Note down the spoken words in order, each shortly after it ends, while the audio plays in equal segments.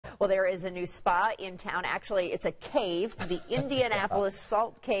Well, there is a new spa in town. Actually, it's a cave, the Indianapolis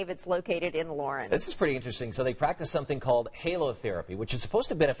Salt Cave. It's located in Lawrence. This is pretty interesting. So they practice something called halotherapy, which is supposed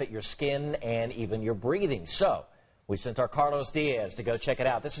to benefit your skin and even your breathing. So we sent our Carlos Diaz to go check it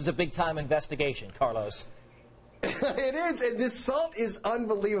out. This is a big-time investigation, Carlos. It is, and this salt is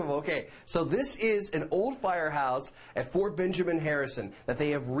unbelievable. Okay, so this is an old firehouse at Fort Benjamin Harrison that they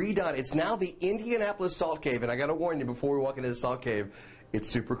have redone. It's now the Indianapolis Salt Cave, and I got to warn you before we walk into the salt cave, it's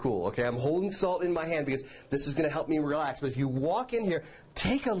super cool. Okay, I'm holding salt in my hand because this is going to help me relax. But if you walk in here,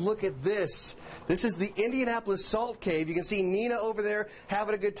 take a look at this. This is the Indianapolis Salt Cave. You can see Nina over there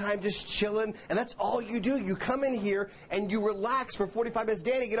having a good time, just chilling. And that's all you do. You come in here and you relax for 45 minutes.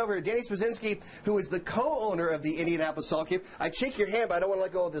 Danny, get over here. Danny Spazinski, who is the co-owner of the Indianapolis Salt Cave. I'd shake your hand, but I don't want to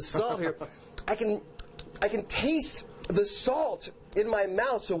let go of this salt here. I can taste the salt in my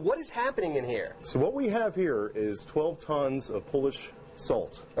mouth. So what is happening in here? So what we have here is 12 tons of Polish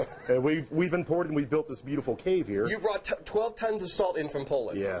salt. And we've imported and we've built this beautiful cave here. You brought 12 tons of salt in from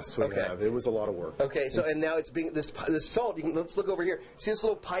Poland. Yes, we have. It was a lot of work. Okay, so and now it's being this salt. Let's look over here. See this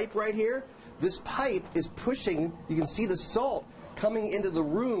little pipe right here? This pipe is pushing. You can see the salt coming into the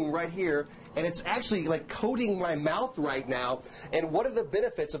room right here, and it's actually like coating my mouth right now. And what are the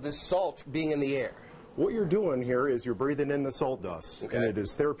benefits of this salt being in the air? What you're doing here is you're breathing in the salt dust, and it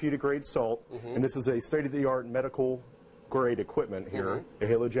is therapeutic grade salt, and this is a state-of-the-art medical grade equipment here, a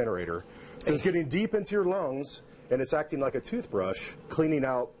halo generator. So it's getting deep into your lungs, and it's acting like a toothbrush, cleaning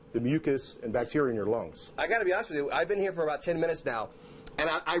out the mucus and bacteria in your lungs. I got to be honest with you, I've been here for about 10 minutes now, and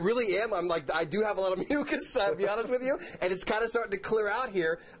I really am. I do have a lot of mucus, I'll be honest with you, and it's kind of starting to clear out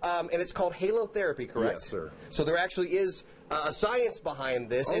here, and it's called halotherapy, correct? Yes, sir. So there actually is a science behind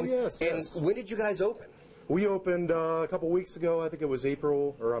this. Oh, yes. And when did you guys open? We opened a couple weeks ago. I think it was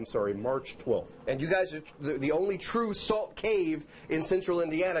March 12th. And you guys are the only true salt cave in central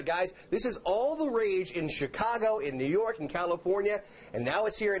Indiana. Guys, this is all the rage in Chicago, in New York, in California, and now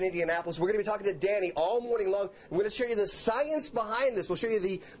it's here in Indianapolis. We're going to be talking to Danny all morning long. We're going to show you the science behind this. We'll show you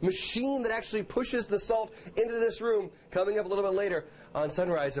the machine that actually pushes the salt into this room coming up a little bit later on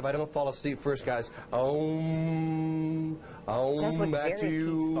Sunrise. If I don't fall asleep first, guys. Back to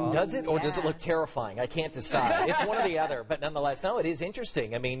you. Does it, or does it look terrifying? I can't decide. It's one or the other, but nonetheless, no, it is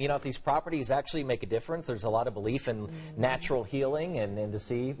interesting. I mean, you know, if these properties actually make a difference, there's a lot of belief in natural healing, and to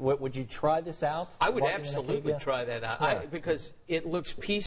see, would you try this out? I would absolutely try that out, because it looks peaceful.